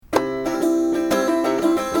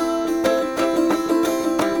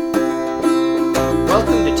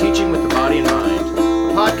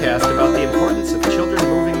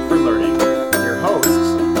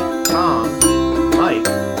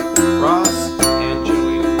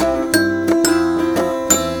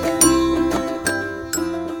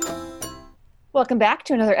Welcome back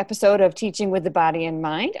to another episode of Teaching with the Body and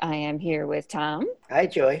Mind. I am here with Tom. Hi,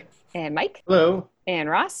 Joy. And Mike. Hello. And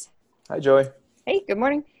Ross. Hi, Joy. Hey, good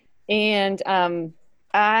morning. And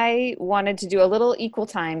I wanted to do a little equal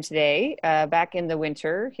time today. Back in the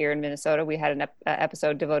winter here in Minnesota, we had an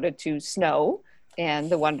episode devoted to snow and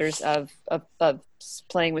the wonders of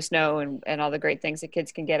playing with snow and all the great things that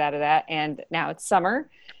kids can get out of that. And now it's summer,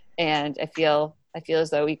 and I feel as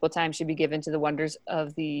though equal time should be given to the wonders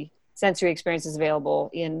of the sensory experiences available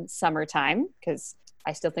in summertime, because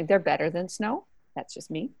I still think they're better than snow. That's just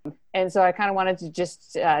me. And so I kind of wanted to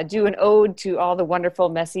just do an ode to all the wonderful,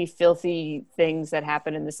 messy, filthy things that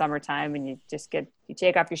happen in the summertime. And you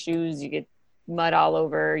take off your shoes, you get mud all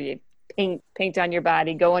over, you paint on your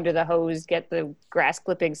body, go under the hose, get the grass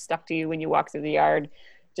clippings stuck to you when you walk through the yard.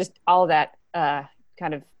 Just all that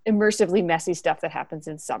kind of immersively messy stuff that happens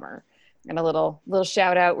in summer. And a little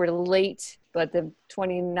shout out, we're late, but the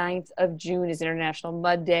 29th of June is International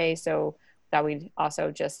Mud Day. So thought we'd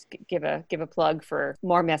also just give a plug for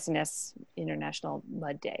More Messiness, International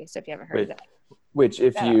Mud Day. So if you haven't heard of that. Which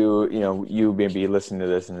if you may be listening to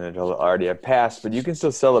this and it'll already have passed, but you can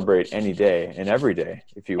still celebrate any day and every day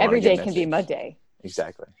if you want. Every day can be Mud Day.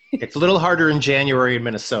 Exactly. It's a little harder in January in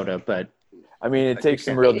Minnesota, but I mean, it takes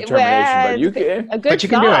some real determination, but you can. But you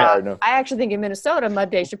can do it. I actually think in Minnesota,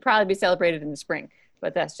 Mud Day should probably be celebrated in the spring,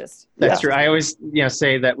 but that's true. I always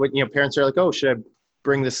say that when parents are like, "Oh, should I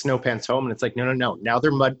bring the snow pants home?" And it's like, no. Now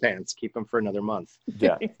they're mud pants. Keep them for another month.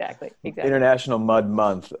 Yeah, exactly. International Mud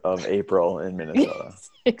Month of April in Minnesota.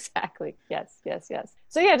 Exactly. Yes.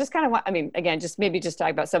 So yeah, just kind of again, just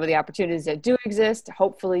talk about some of the opportunities that do exist.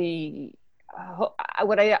 Hopefully,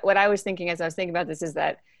 what I was thinking as I was thinking about this is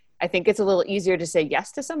that I think it's a little easier to say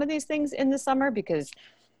yes to some of these things in the summer because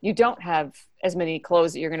you don't have as many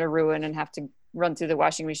clothes that you're going to ruin and have to run through the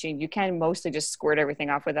washing machine. You can mostly just squirt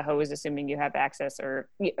everything off with a hose, assuming you have access, or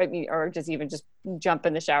just jump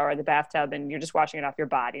in the shower or the bathtub and you're just washing it off your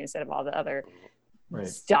body instead of all the other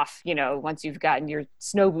stuff. Once you've gotten your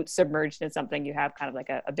snow boots submerged in something, you have kind of like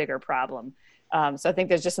a bigger problem. So I think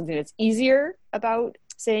there's just something that's easier about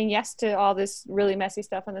saying yes to all this really messy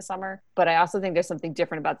stuff in the summer. But I also think there's something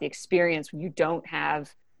different about the experience when you don't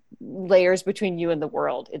have layers between you and the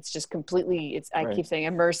world. It's just completely, I keep saying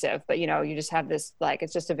immersive, but you just have this, like,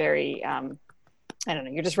 it's just a very, I don't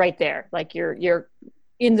know, you're just right there. Like you're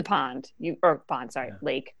in the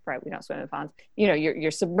lake, right? We don't swim in ponds.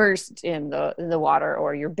 You're submersed in the water,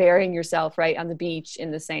 or you're burying yourself right on the beach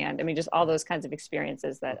in the sand. I mean, just all those kinds of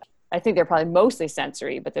experiences that I think they're probably mostly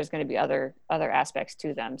sensory, but there's going to be other aspects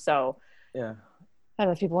to them. So yeah, I don't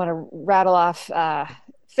know if people want to rattle off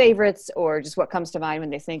favorites or just what comes to mind when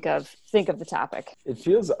they think of the topic. It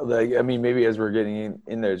feels like, maybe as we're getting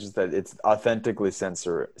in there, just that it's authentically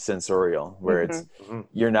sensorial, where it's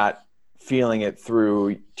you're not feeling it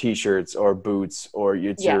through t-shirts or boots, or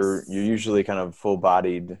you're usually kind of full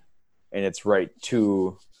bodied and it's right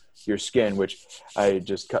to your skin, which I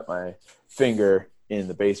just cut my finger in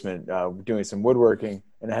the basement doing some woodworking,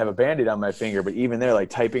 and I have a Band-Aid on my finger, but even there, like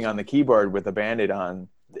typing on the keyboard with a Band-Aid on,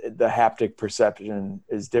 the haptic perception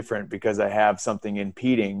is different because I have something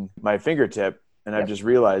impeding my fingertip. And I've just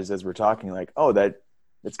realized as we're talking, like,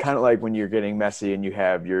 it's kind of like when you're getting messy and you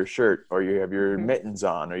have your shirt or you have your mittens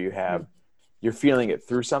on, or you're feeling it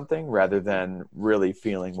through something rather than really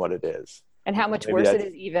feeling what it is. And how much worse it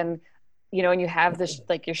is even, when you have this,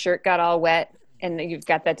 like your shirt got all wet and you've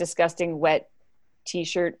got that disgusting wet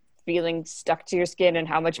t-shirt feeling stuck to your skin, and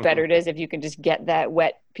how much better it is if you can just get that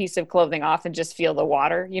wet piece of clothing off and just feel the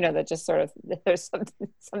water, that just sort of, there's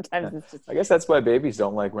sometimes it's just, I guess that's why babies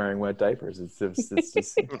don't like wearing wet diapers. It's just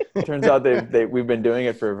it turns out we've been doing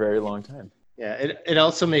it for a very long time. Yeah. It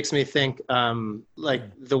also makes me think like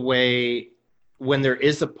the way when there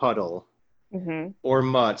is a puddle or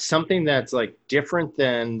mud, something that's like different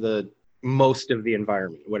than the most of the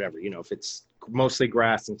environment, whatever, if it's mostly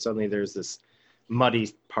grass and suddenly there's this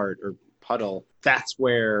muddy part or puddle, that's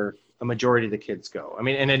where a majority of the kids go. I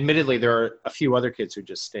mean, and admittedly, there are a few other kids who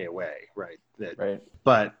just stay away, right?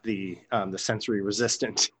 But the sensory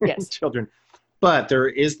resistant children. But there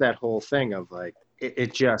is that whole thing of like,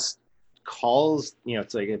 it just calls,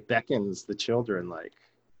 it's like it beckons the children, like,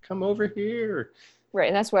 come over here. Right.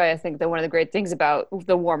 And that's why I think that one of the great things about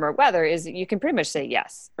the warmer weather is you can pretty much say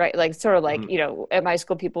yes, right? Like sort of like, at my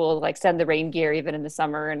school, people will like send the rain gear even in the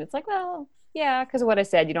summer. And it's like, well, yeah, because of what I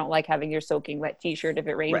said, you don't like having your soaking wet t-shirt if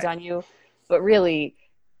it rains on you. But really,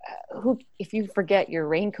 if you forget your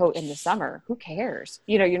raincoat in the summer, who cares?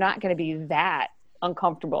 You're not going to be that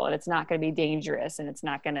uncomfortable and it's not going to be dangerous and it's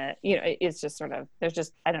not going to, it's just sort of, there's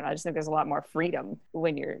just, I don't know, I just think there's a lot more freedom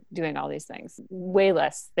when you're doing all these things. Way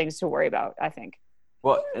less things to worry about, I think.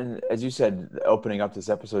 Well, and as you said, opening up this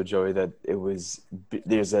episode, Joey, that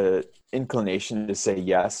there's a inclination to say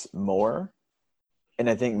yes more. And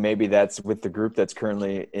I think maybe that's with the group that's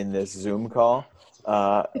currently in this Zoom call,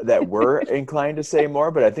 that we're inclined to say more.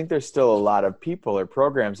 But I think there's still a lot of people or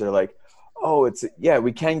programs that are like, oh,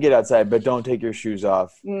 we can get outside, but don't take your shoes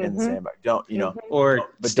off in the sandbox. Don't, or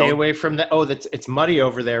stay away from that. Oh, it's muddy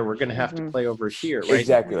over there. We're going to have to play over here. Right?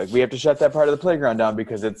 Exactly. Like we have to shut that part of the playground down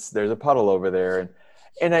because there's a puddle over there.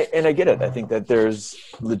 And I get it. I think that there's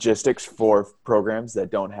logistics for programs that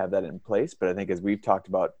don't have that in place. But I think as we've talked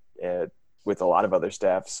about with a lot of other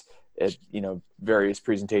staffs at, various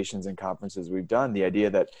presentations and conferences we've done, the idea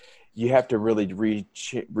that you have to really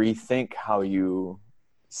rethink how you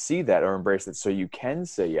see that or embrace it so you can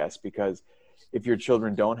say yes. Because if your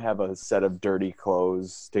children don't have a set of dirty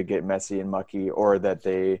clothes to get messy and mucky, or that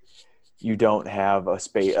you don't have a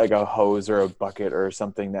space, like a hose or a bucket or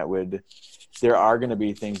something there are going to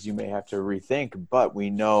be things you may have to rethink. But we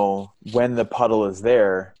know when the puddle is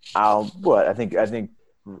there, I think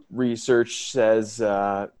research says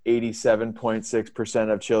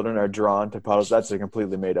 87.6% of children are drawn to puddles. That's a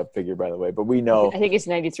completely made up figure, by the way, but we know. I think it's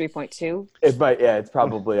 93.2. It's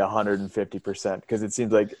probably 150%, because it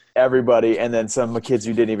seems like everybody, and then some kids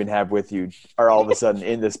you didn't even have with you, are all of a sudden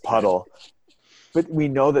in this puddle. But we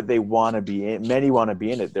know that they want to be in. Many want to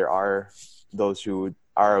be in it. There are those who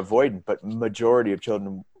are avoidant, but majority of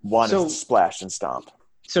children want to splash and stomp.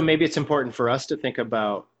 So maybe it's important for us to think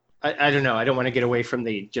about, I don't know, I don't want to get away from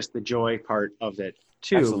just the joy part of it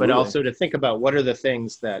too, Absolutely. But also to think about what are the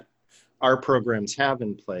things that our programs have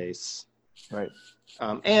in place, right?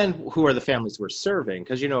 And who are the families we're serving?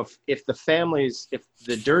 Because, if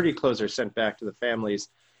the dirty clothes are sent back to the families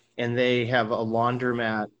and they have a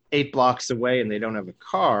laundromat 8 blocks away and they don't have a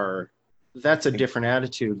car, that's a different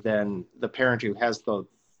attitude than the parent who has the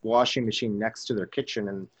washing machine next to their kitchen,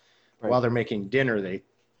 and while they're making dinner, they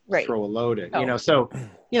throw a load in, so,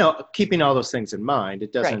 keeping all those things in mind,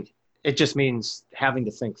 it doesn't, it just means having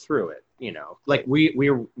to think through it, like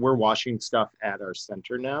we're washing stuff at our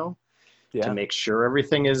center now to make sure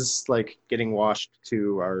everything is like getting washed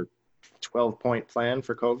to our 12-point plan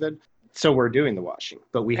for COVID. So we're doing the washing,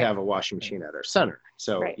 but we have a washing machine at our center.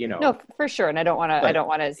 So, No, for sure. And I don't want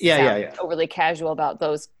to sound overly casual about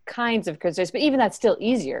those kinds of concerns, but even that's still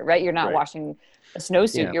easier, right? You're not washing a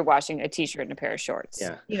snowsuit, you're washing a t-shirt and a pair of shorts.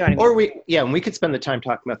 Yeah. You know what I mean? Or and we could spend the time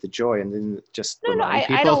talking about the joy and then just remind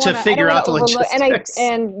people to figure out the logistics.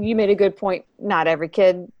 And you made a good point. Not every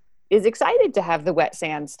kid is excited to have the wet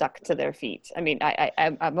sand stuck to their feet. I mean,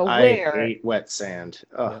 I'm aware. I hate wet sand.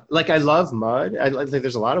 Like I love mud.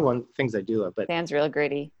 There's a lot of things I do love, but sand's real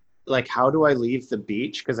gritty. Like, how do I leave the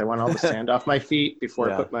beach? Because I want all the sand off my feet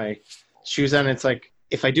before I put my shoes on. It's like,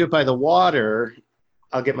 if I do it by the water,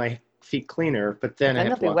 I'll get my feet cleaner, but then I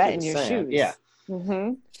have to walk wet through in the your sand. shoes. Yeah.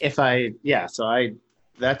 Mm-hmm.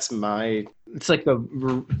 That's it's like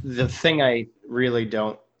the thing I really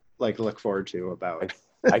don't look forward to about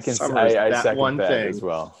I second that as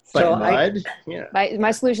well. But so mud,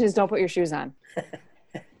 my solution is don't put your shoes on.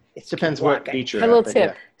 It depends what beach you're at. A little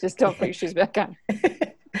tip: just don't put your shoes back on.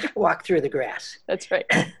 Walk through the grass. That's right.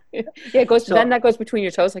 It goes. Then that goes between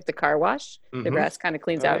your toes, like the car wash. Mm-hmm. The grass kind of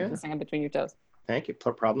cleans out the sand between your toes. Thank you.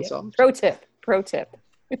 Problem solved. Pro tip.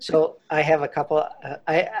 So I have a couple.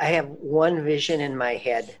 I have one vision in my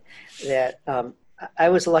head that I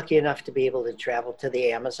was lucky enough to be able to travel to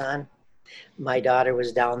the Amazon. My daughter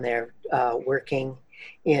was down there working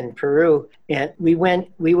in Peru, and we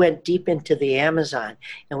went deep into the Amazon,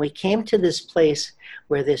 and we came to this place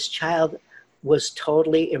where this child was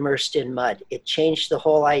totally immersed in mud. It changed the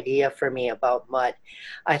whole idea for me about mud.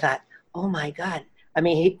 I thought, oh my God. I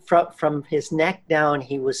mean, from his neck down,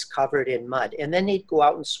 he was covered in mud. And then he'd go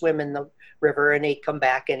out and swim in the river, and he'd come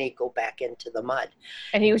back and he'd go back into the mud.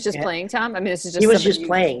 And he was just playing, Tom? I mean, this is just he was just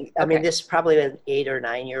playing. I mean, this is probably an 8 or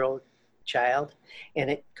 9-year-old child.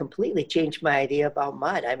 And it completely changed my idea about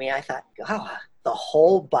mud. I mean, I thought, oh, the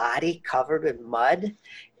whole body covered in mud,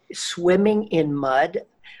 swimming in mud.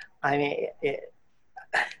 I mean, it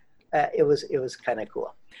was kind of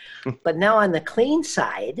cool. But now on the clean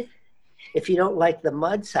side, if you don't like the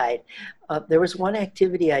mud side, there was one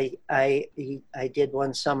activity I did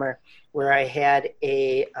one summer where I had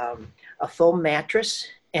a foam mattress,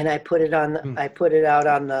 and I put it out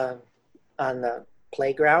on the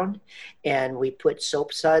playground, and we put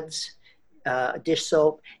soap suds, dish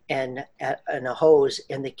soap, and a hose,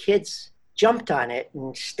 and the kids jumped on it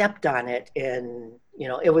and stepped on it and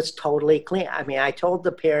it was totally clean. I mean, I told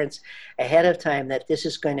the parents ahead of time that this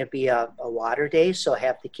is going to be a water day, so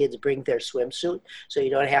have the kids bring their swimsuit so you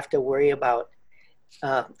don't have to worry about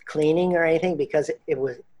cleaning or anything, because it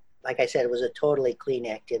was, like I said, it was a totally clean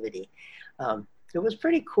activity. It was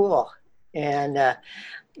pretty cool. And,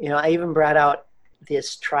 I even brought out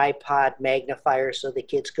this tripod magnifier so the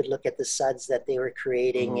kids could look at the suds that they were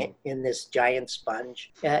creating in this giant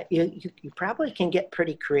sponge. You probably can get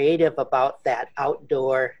pretty creative about that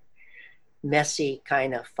outdoor, messy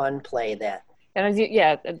kind of fun play that.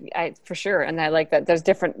 And for sure. And I like that there's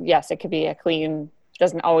different, yes, it could be a clean,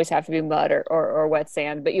 doesn't always have to be mud or wet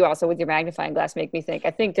sand, but you also with your magnifying glass make me think.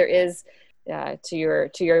 I think there is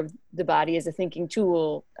the body as a thinking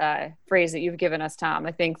tool phrase that you've given us, Tom.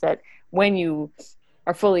 I think that when you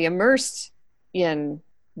are fully immersed in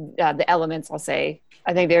the elements, I'll say,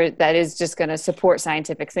 I think that is just going to support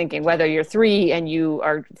scientific thinking, whether you're 3 and you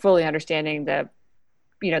are fully understanding the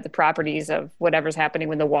properties of whatever's happening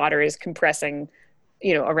when the water is compressing,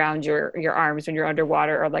 around your arms when you're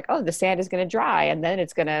underwater, or like, oh, the sand is going to dry and then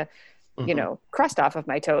it's going to, crust off of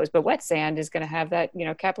my toes, but wet sand is going to have that,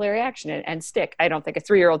 capillary action and stick. I don't think a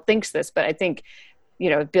 3-year-old thinks this, but I think,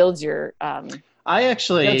 it builds your,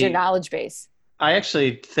 builds your knowledge base. I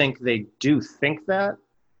actually think they do think that,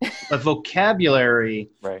 but vocabulary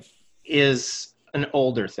is an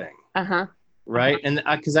older thing. Right. And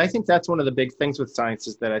because I think that's one of the big things with science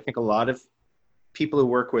is that I think a lot of people who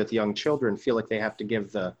work with young children feel like they have to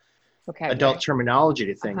give the adult terminology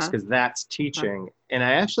to things because that's teaching. And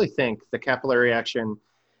I actually think the capillary action,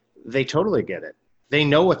 they totally get it. They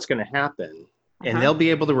know what's going to happen and they'll be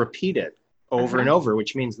able to repeat it over and over,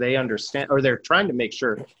 which means they understand, or they're trying to make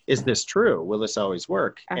sure, is this true? Will this always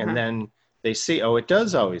work? And then they see, oh, it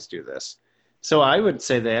does always do this. So I would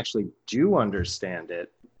say they actually do understand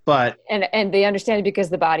it, but. And they understand it because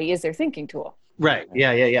the body is their thinking tool. Right.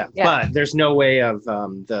 Yeah. But there's no way of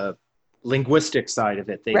the linguistic side of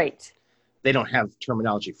it. They don't have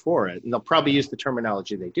terminology for it. And they'll probably use the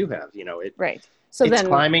terminology they do have, So it's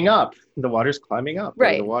climbing up. The water's climbing up.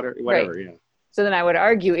 Right. The water, whatever, So then I would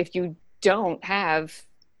argue if you don't have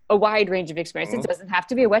a wide range of experience, it doesn't have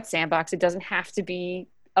to be a wet sandbox. It doesn't have to be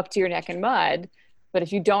up to your neck in mud. But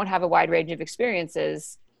if you don't have a wide range of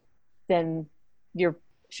experiences, then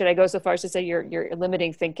should I go so far as to say you're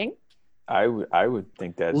limiting thinking? I would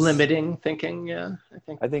think that's limiting thinking. Yeah,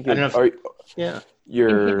 I think. I don't know.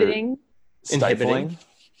 You're inhibiting. Stifling.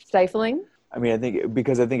 I mean, I think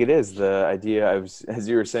it is the idea. As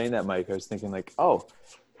you were saying that, Mike, I was thinking like, oh,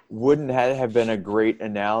 wouldn't that have been a great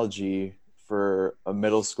analogy for a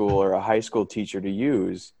middle school or a high school teacher to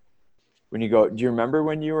use when you go, do you remember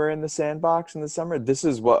when you were in the sandbox in the summer? This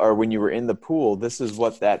is what, or when you were in the pool, this is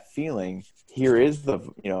what that feeling, here is the,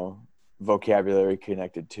 vocabulary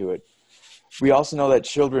connected to it. We also know that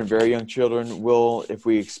children, very young children will, if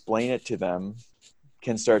we explain it to them,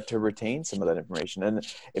 can start to retain some of that information. And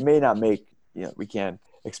it may not make, we can't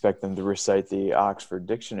expect them to recite the Oxford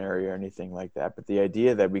Dictionary or anything like that. But the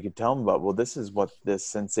idea that we could tell them about, well, this is what this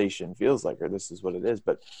sensation feels like, or this is what it is.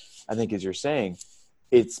 But I think as you're saying,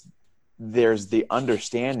 there's the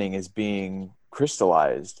understanding is being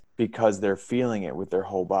crystallized because they're feeling it with their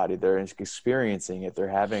whole body. They're experiencing it. They're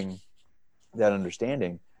having that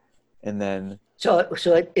understanding. And then. So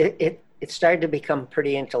it started to become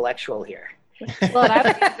pretty intellectual here. Well,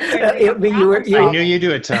 I knew you'd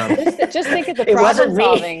do it, Tom. Just think of the problem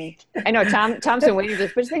solving. I know Tom's been waiting for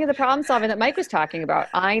this, but just think of the problem solving that Mike was talking about.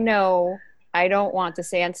 I know I don't want the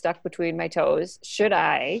sand stuck between my toes. Should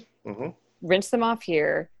I rinse them off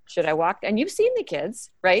here? Should I walk? And you've seen the kids,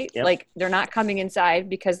 right? Yep. Like they're not coming inside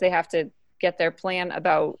because they have to get their plan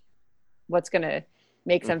about what's going to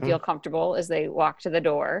make them feel comfortable as they walk to the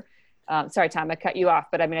door. Sorry, Tom, I cut you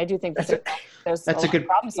off, but I mean, I do think that there's a good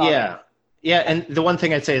problem solving. Yeah, and the one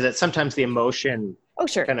thing I'd say is that sometimes the emotion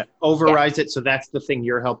kind of overrides it. So that's the thing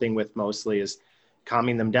you're helping with mostly is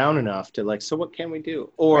calming them down enough to like, so what can we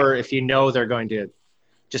do? Or if they're going to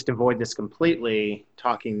just avoid this completely,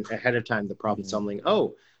 talking ahead of time, the problem solving.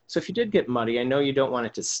 Oh, so if you did get muddy, I know you don't want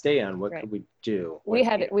it to stay on. What could we do? We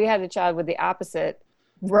had a child with the opposite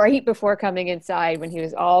right before coming inside when he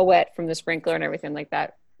was all wet from the sprinkler and everything like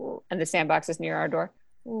that. And the sandbox is near our door.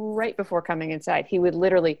 Right before coming inside, he would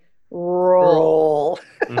literally roll.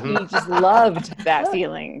 He just loved that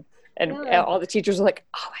feeling. And all the teachers were like,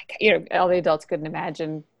 oh my God, all the adults couldn't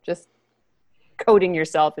imagine just coating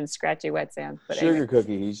yourself in scratchy wet sand. But sugar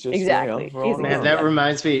cookie. He's just exactly. Man, that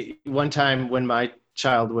reminds me one time when my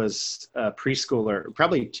child was a preschooler,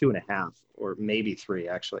 probably 2.5 or maybe 3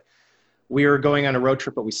 actually. We were going on a road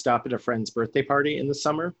trip, but we stopped at a friend's birthday party in the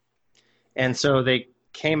summer. And so they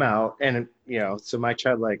came out and, so my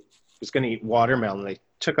child was going to eat watermelon. They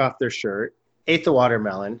took off their shirt, ate the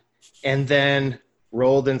watermelon, and then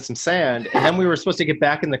rolled in some sand. And then we were supposed to get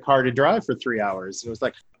back in the car to drive for 3 hours. And it was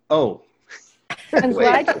like, oh, I'm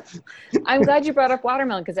glad you brought up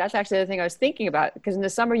watermelon, because that's actually the thing I was thinking about. Because in the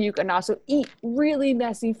summer you can also eat really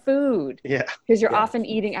messy food. Yeah. Because you're often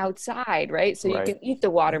eating outside, right? So you can eat the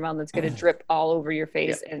watermelon that's going to drip all over your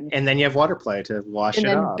face, and then you have water play to wash it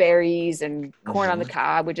off. And then berries and corn on the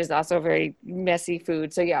cob, which is also very messy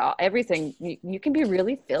food. So everything you can be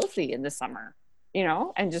really filthy in the summer,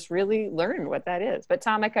 and just really learn what that is. But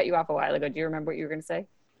Tom, I cut you off a while ago. Do you remember what you were going to say?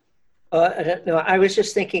 No, I was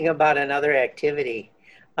just thinking about another activity,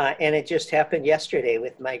 and it just happened yesterday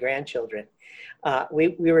with my grandchildren. We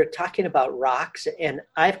were talking about rocks, and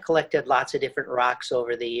I've collected lots of different rocks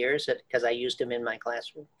over the years because I used them in my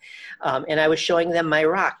classroom. And I was showing them my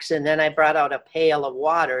rocks, and then I brought out a pail of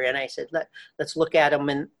water, and I said, let's look at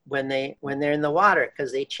them when they're in the water,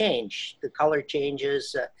 because they change. The color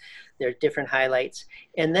changes. There are different highlights.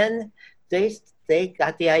 And then they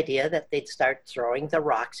got the idea that they'd start throwing the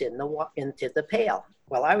rocks into the pail.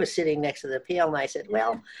 Well, I was sitting next to the pail, and I said,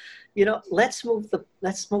 well, let's move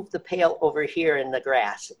the pail over here in the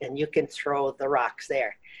grass, and you can throw the rocks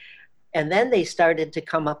there. And then they started to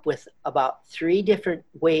come up with about 3 different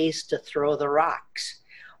ways to throw the rocks.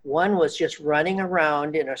 One was just running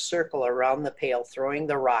around in a circle around the pail, throwing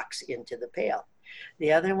the rocks into the pail.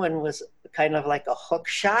 The other one was kind of like a hook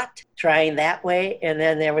shot, trying that way. And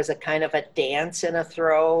then there was a kind of a dance and a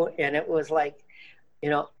throw. And it was like,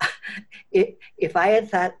 if I had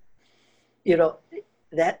thought,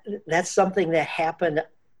 that's something that happened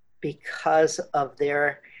because of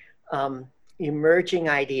their emerging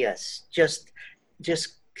ideas, just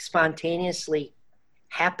spontaneously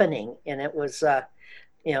happening. And it was,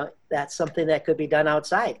 that's something that could be done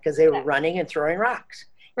outside, because they were running and throwing rocks.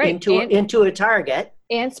 Right. Into a target.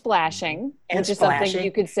 And splashing, which is something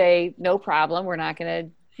you could say, no problem. We're not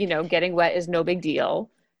going to, getting wet is no big deal.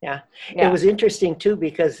 Yeah. It was interesting too,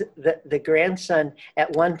 because the grandson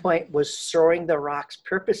at one point was throwing the rocks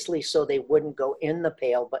purposely so they wouldn't go in the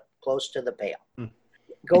pail, but close to the pail.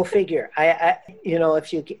 Go figure.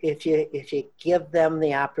 If you give them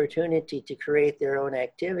the opportunity to create their own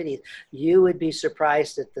activities, you would be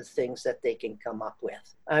surprised at the things that they can come up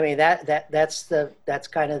with. I mean, that's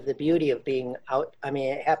kind of the beauty of being out. I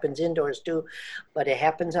mean, it happens indoors too, but it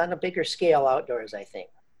happens on a bigger scale outdoors, I think.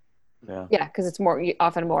 Yeah, because it's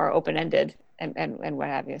often more open-ended and what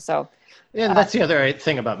have you. So, and that's the other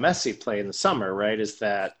thing about messy play in the summer, right? Is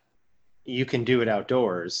that you can do it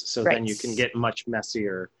outdoors, so then you can get much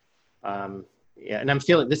messier. And I'm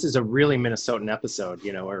feeling this is a really Minnesotan episode,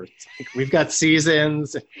 where we've got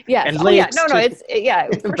seasons. Yeah. And lakes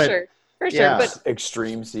it's for sure. For sure, but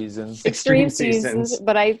extreme seasons. Extreme seasons,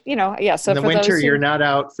 but So in the winter, you're not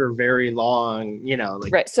out for very long.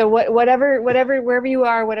 Right. So wherever you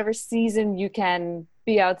are, whatever season you can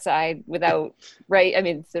be outside without. Right. I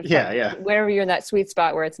mean, wherever you're in that sweet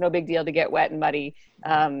spot where it's no big deal to get wet and muddy.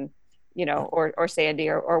 Or sandy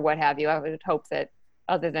or what have you. I would hope that,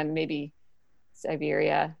 other than maybe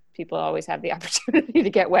Siberia, people always have the opportunity to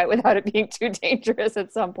get wet without it being too dangerous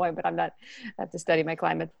at some point, but I have to study my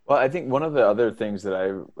climate. Well, I think one of the other things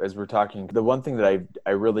that as we're talking, the one thing that I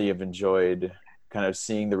really have enjoyed kind of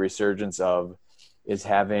seeing the resurgence of is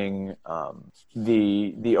having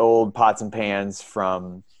the old pots and pans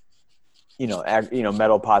from,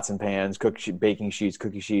 metal pots and pans, baking sheets,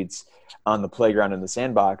 cookie sheets on the playground in the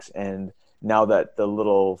sandbox. And now that the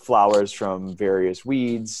little flowers from various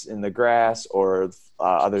weeds in the grass or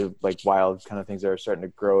other like wild kind of things that are starting to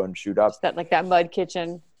grow and shoot up. That mud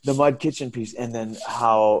kitchen. The mud kitchen piece. And then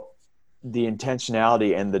how the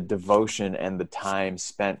intentionality and the devotion and the time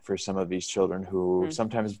spent for some of these children who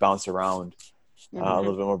sometimes bounce around a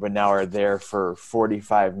little bit more, but now are there for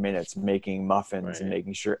 45 minutes making muffins and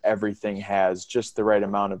making sure everything has just the right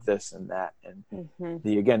amount of this and that. And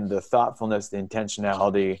the thoughtfulness, the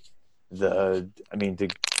intentionality, the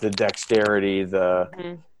dexterity,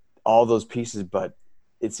 all those pieces, but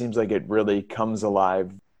it seems like it really comes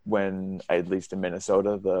alive when, at least in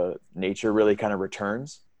Minnesota, the nature really kind of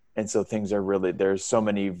returns. And so things are really, there's so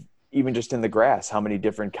many, even just in the grass, how many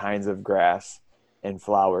different kinds of grass and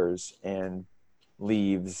flowers and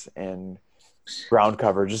leaves and ground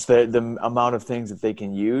cover, just the amount of things that they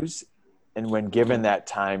can use. And when given that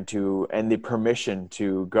time and the permission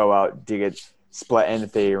to go out, dig it, and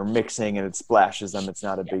if they are mixing and it splashes them, it's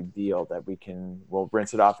not a big deal that we'll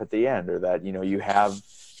rinse it off at the end, or that, you have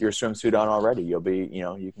your swimsuit on already. You'll be,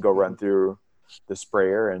 you can go run through the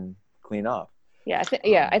sprayer and clean up. Yeah,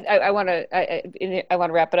 I want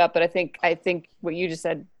to wrap it up, but I think what you just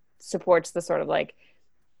said supports the sort of like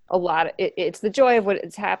a lot of, it's the joy of what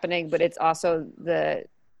is happening, but it's also the,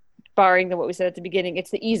 barring what we said at the beginning,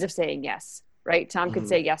 it's the ease of saying yes, right? Tom could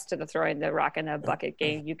say yes to the throwing the rock in the bucket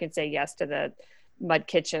game. You can say yes to the mud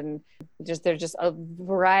kitchen. There's just a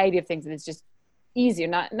variety of things, and it's just easier,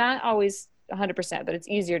 not always 100%, but it's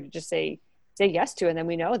easier to just say yes to, and then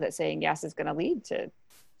we know that saying yes is going to lead to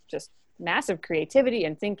just massive creativity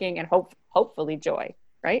and thinking and hopefully joy,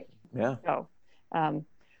 right? Yeah. So,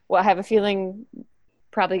 well, I have a feeling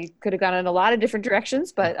probably could have gone in a lot of different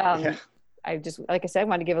directions, but I just, like I said,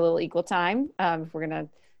 want to give a little equal time. If we're going to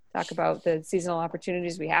talk about the seasonal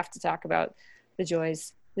opportunities, we have to talk about the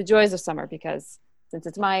joys of summer, because since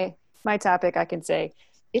it's my topic, I can say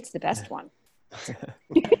it's the best one.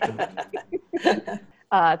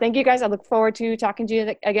 Thank you guys. I look forward to talking to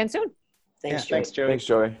you again soon. Thanks, Joey. Thanks,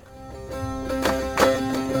 Joey.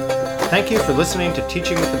 Thank you for listening to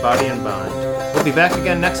Teaching with the Body and Mind. We'll be back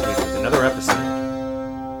again next week with another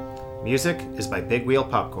episode. Music is by Big Wheel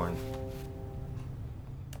Popcorn.